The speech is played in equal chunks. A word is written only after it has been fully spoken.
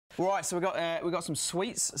Right, so we got some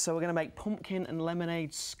sweets. So we're going to make pumpkin and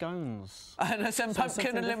lemonade scones. And some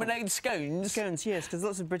pumpkin and lemonade scones? Scones, yes, because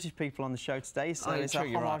lots of British people on the show today, so it's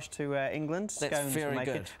a homage to England. That's scones very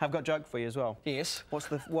good. I've got a joke for you as well. Yes. What's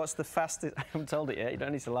the fastest... I haven't told it yet, you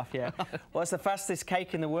don't need to laugh yet. What's the fastest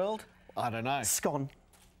cake in the world? I don't know. Scone.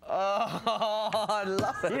 Oh, I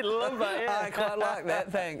love it. You love that, yeah. I quite like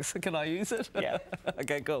that, thanks. Can I use it? Yeah.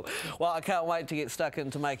 OK, cool. Well, I can't wait to get stuck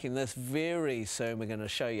into making this very soon. We're going to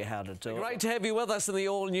show you how to do it. Great to have you with us in the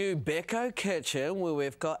all-new Becco kitchen, where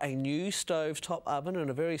we've got a new stovetop oven and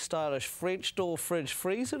a very stylish French door fridge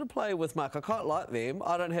freezer to play with, Mark. I quite like them.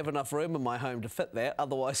 I don't have enough room in my home to fit that,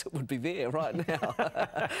 otherwise it would be there right now.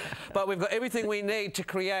 But we've got everything we need to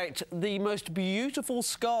create the most beautiful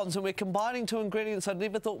scones, and we're combining two ingredients I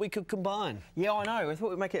never thought we could combine. Yeah, I know. I thought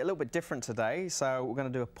we'd make it a little bit different today. So we're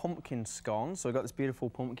going to do a pumpkin scone. So we've got this beautiful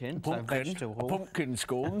pumpkin. Pumpkin. So vegetable. A pumpkin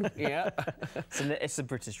scone, yeah. It's a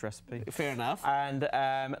British recipe. Fair enough. And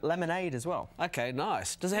lemonade as well. OK,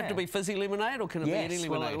 nice. Does it have to be fizzy lemonade, or can it be any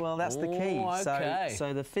lemonade? Well, that's the key. OK.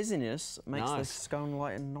 So the fizziness makes the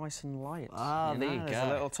scone nice and light. Ah, there you go. There's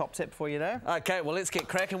a little top tip for you there. OK, well, let's get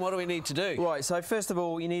cracking. What do we need to do? Right, so first of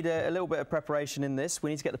all, you need a little bit of preparation in this. We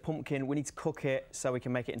need to get the pumpkin, we need to cook it so we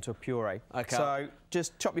can make it into a puree. OK. So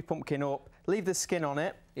just chop your pumpkin up, leave the skin on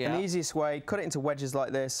it. Yeah. And the easiest way, cut it into wedges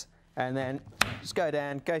like this, and then just go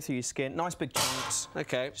down, go through your skin, nice big chunks.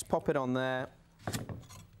 OK. Just pop it on there.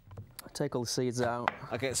 Take all the seeds out.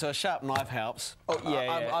 OK, so a sharp knife helps. Oh,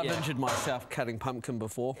 yeah, I've injured myself cutting pumpkin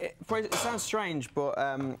before. It sounds strange, but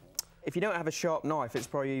if you don't have a sharp knife, it's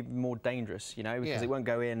probably even more dangerous, you know, because it won't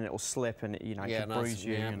go in and it'll slip and, you know, it could bruise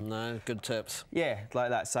you. Yeah, no, good tips. Yeah, like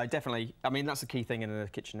that. So definitely, I mean, that's the key thing in the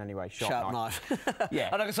kitchen anyway, sharp knife. Yeah.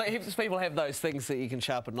 I know, so people have those things that you can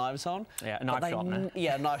sharpen knives on. Yeah, a knife sharpener.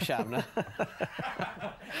 Yeah, knife sharpener.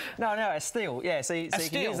 No, a steel. Yeah, so you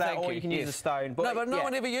can use that, or you can use a stone. But no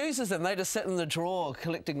one ever uses them. They just sit in the drawer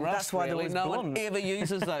collecting rust. That's why really. No one ever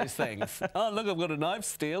uses those things. Oh, look, I've got a knife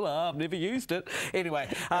steel. Oh, I've never used it. Anyway,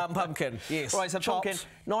 pumpkin. Yes. Right, so pumpkin,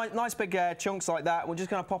 nice big chunks like that. We're just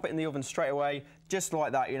going to pop it in the oven straight away, just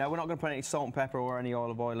like that. You know, we're not going to put any salt and pepper or any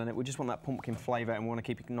olive oil in it. We just want that pumpkin flavour, and we want to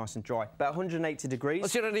keep it nice and dry. About 180 degrees.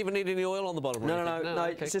 So you don't even need any oil on the bottom. No.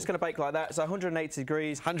 Okay. It's just going to bake like that. So 180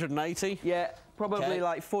 degrees. 180. Yeah, probably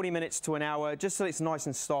like 40 minutes to an hour, just so it's nice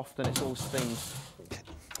and soft and it's all steamed.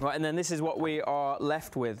 Right, and then this is what we are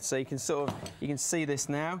left with. So you can you can see this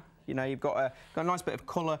now. You know, you've got a nice bit of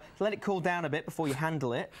colour. Let it cool down a bit before you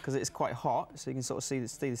handle it, because it's quite hot. So you can sort of see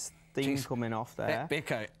the steam coming off there. That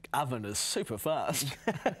Becco oven is super fast.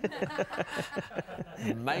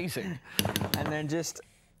 Amazing. And then just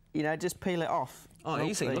peel it off. Oh,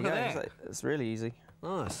 easy. Look at that. It's really easy.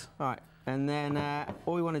 Nice. All right. And then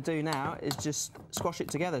all we want to do now is just squash it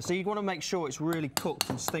together. So you want to make sure it's really cooked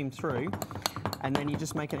and steamed through, and then you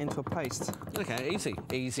just make it into a paste. OK,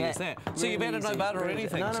 easy as that. So you've added no butter or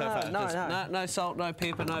anything so far? No salt, no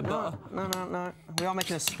pepper, no butter? No. We are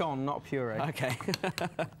making a scone, not a puree. OK.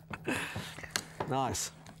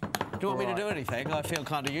 Nice. Do you want me to do anything? I feel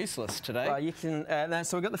kind of useless today. Well, you can.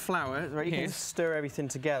 So we've got the flour. Right, you can stir everything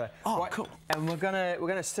together. Oh, right, cool. And we're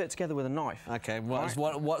gonna stir it together with a knife. OK.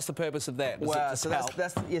 What's the purpose of that? Well, so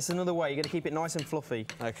that's another way. You're gonna keep it nice and fluffy.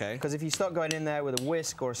 OK. Because if you start going in there with a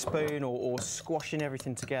whisk or a spoon or squashing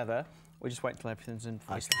everything together, we just wait until everything's in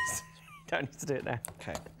place. Okay. You don't need to do it now.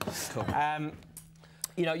 OK. Cool.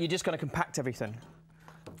 You know, you're just gonna compact everything.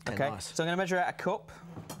 OK. Nice. So I'm gonna measure out a cup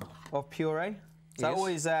of puree. So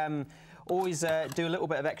always do a little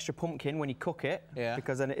bit of extra pumpkin when you cook it,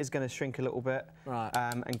 because then it is going to shrink a little bit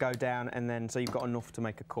and go down, and then so you've got enough to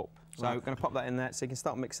make a cup. So we're going to pop that in there so you can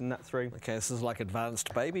start mixing that through. OK, this is like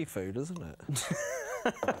advanced baby food, isn't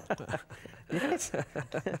it? Yes,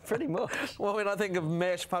 pretty much. Well, when I think of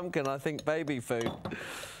mashed pumpkin, I think baby food.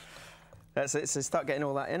 That's it, so start getting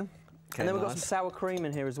all that in. And then we've got some sour cream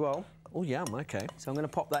in here as well. Oh, yum, OK. So I'm going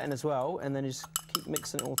to pop that in as well, and then just keep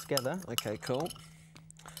mixing it all together. OK, cool.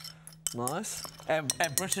 Nice. Our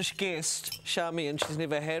British guest, Charmian, she's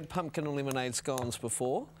never had pumpkin and lemonade scones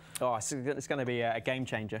before. Oh, it's going to be a game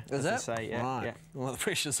changer. Is it? Say, yeah, right. Yeah. Well, the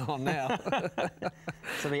pressure's on now.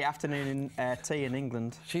 So the afternoon tea in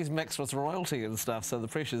England. She's mixed with royalty and stuff, so the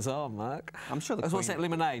pressure's on, Mark. I'm sure the What's that,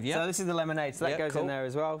 lemonade, yeah? So this is the lemonade, so that goes in there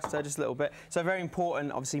as well, so just a little bit. So very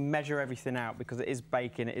important, obviously, measure everything out, because it is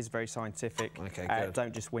baking, it is very scientific. OK, good.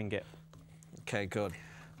 Don't just wing it. OK, good.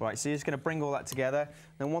 Right, so you're just going to bring all that together.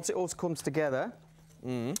 Then once it all comes together,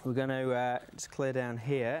 we're going to just clear down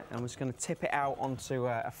here, and we're just going to tip it out onto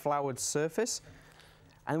a floured surface.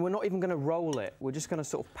 And we're not even going to roll it. We're just going to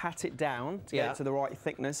sort of pat it down to get it to the right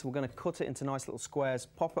thickness. We're going to cut it into nice little squares,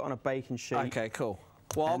 pop it on a baking sheet. OK, cool.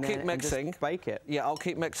 Well, I'll keep mixing. And just bake it. Yeah, I'll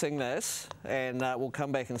keep mixing this, and we'll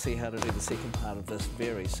come back and see how to do the second part of this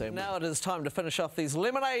very soon. Now it is time to finish off these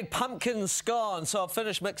lemonade pumpkin scones. So I've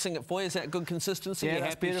finished mixing it for you. Is that good consistency? Yeah,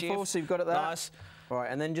 that's beautiful. Chef? So you've got it there. Nice. Right,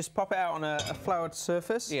 and then just pop it out on a floured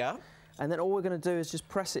surface. Yeah. And then all we're going to do is just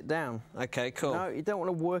press it down. Okay, cool. No, you don't want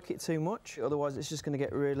to work it too much, otherwise it's just going to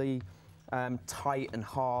get really tight and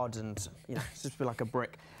hard, and it's just be like a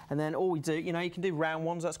brick. And then all we do, you can do round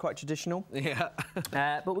ones. That's quite traditional. Yeah.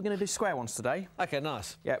 But we're going to do square ones today. Okay,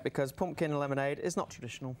 nice. Yeah, because pumpkin lemonade is not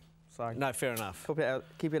traditional. So no, fair enough.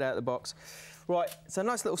 Keep it out of the box. Right, so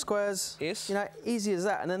nice little squares. Yes. Easy as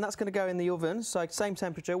that. And then that's going to go in the oven. So same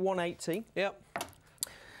temperature, 180. Yep.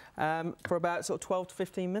 For about sort of 12 to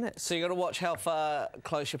 15 minutes. So you've got to watch how far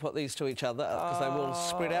close you put these to each other, because they will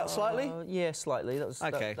spread out slightly? Yeah, slightly. That was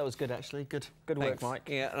okay. That was good, actually. Good work, Mike.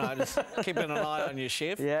 Yeah, no, just keeping an eye on you,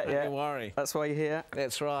 chef. Yeah. Don't worry. That's why you're here.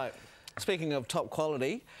 That's right. Speaking of top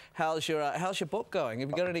quality, how's your book going? Have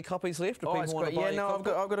you got any copies left? Oh, it's great. Yeah, no, I've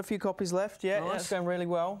got a few copies left. Yeah, nice. Yeah, it's going really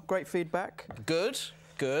well. Great feedback. Good.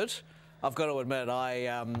 I've got to admit,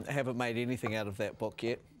 I haven't made anything out of that book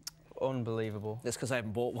yet. Unbelievable. That's because I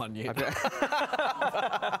haven't bought one yet. Okay.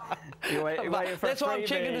 You're waiting for That's why I'm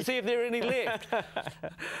checking to see if there are any left.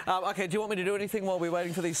 Okay, do you want me to do anything while we're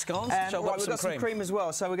waiting for these scones? Right, we've got some cream as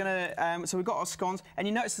well. So we're gonna. So we've got our scones, and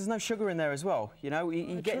you notice there's no sugar in there as well. You're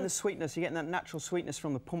getting the sweetness. You're getting that natural sweetness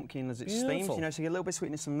from the pumpkin as it steams. So you get a little bit of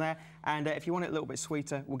sweetness from there. And if you want it a little bit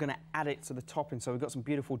sweeter, we're gonna add it to the topping. So we've got some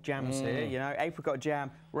beautiful jams here. Apricot jam,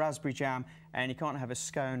 raspberry jam. And you can't have a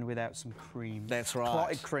scone without some cream. That's right.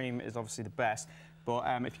 Clotted cream is obviously the best. But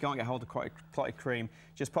if you can't get hold of clotted cream,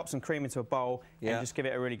 just pop some cream into a bowl and just give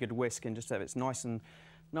it a really good whisk, and just have it nice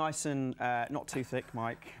and not too thick,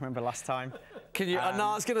 Mike. Remember last time? Can you? No,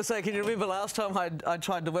 I was going to say, can you remember last time I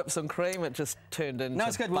tried to whip some cream? It just turned into No,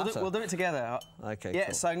 it's good. butter. We'll do it together. Okay. Yeah.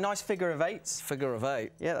 Cool. So nice figure of eights. Figure of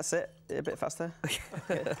 8. Yeah, that's it. A bit faster.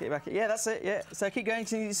 Get back. Yeah, that's it. Yeah. So keep going.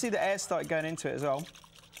 So you see the air start going into it as well.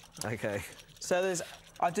 Okay. So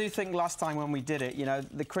I do think last time when we did it,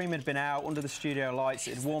 the cream had been out under the studio lights.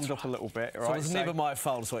 It had warmed up a little bit, right? So it was never my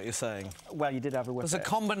fault, is what you're saying? Well, you did have a whip. It was a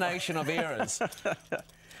combination of errors.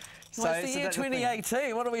 Well, it's the year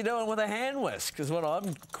 2018. What are we doing with a hand whisk, is what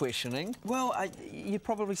I'm questioning. Well, you'd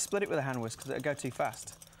probably split it with a hand whisk because it would go too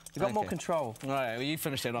fast. You've got more control. All right, well, you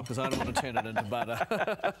finish that off because I don't want to turn it into butter.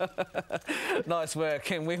 Nice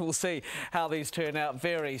work, and we will see how these turn out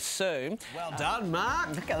very soon. Well done,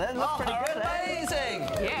 Mark. Look at that, looks pretty good. Amazing.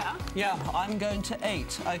 Yeah. Yeah, I'm going to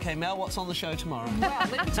eat. OK, Mel, what's on the show tomorrow? Well,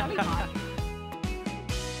 let me tell you, Mike.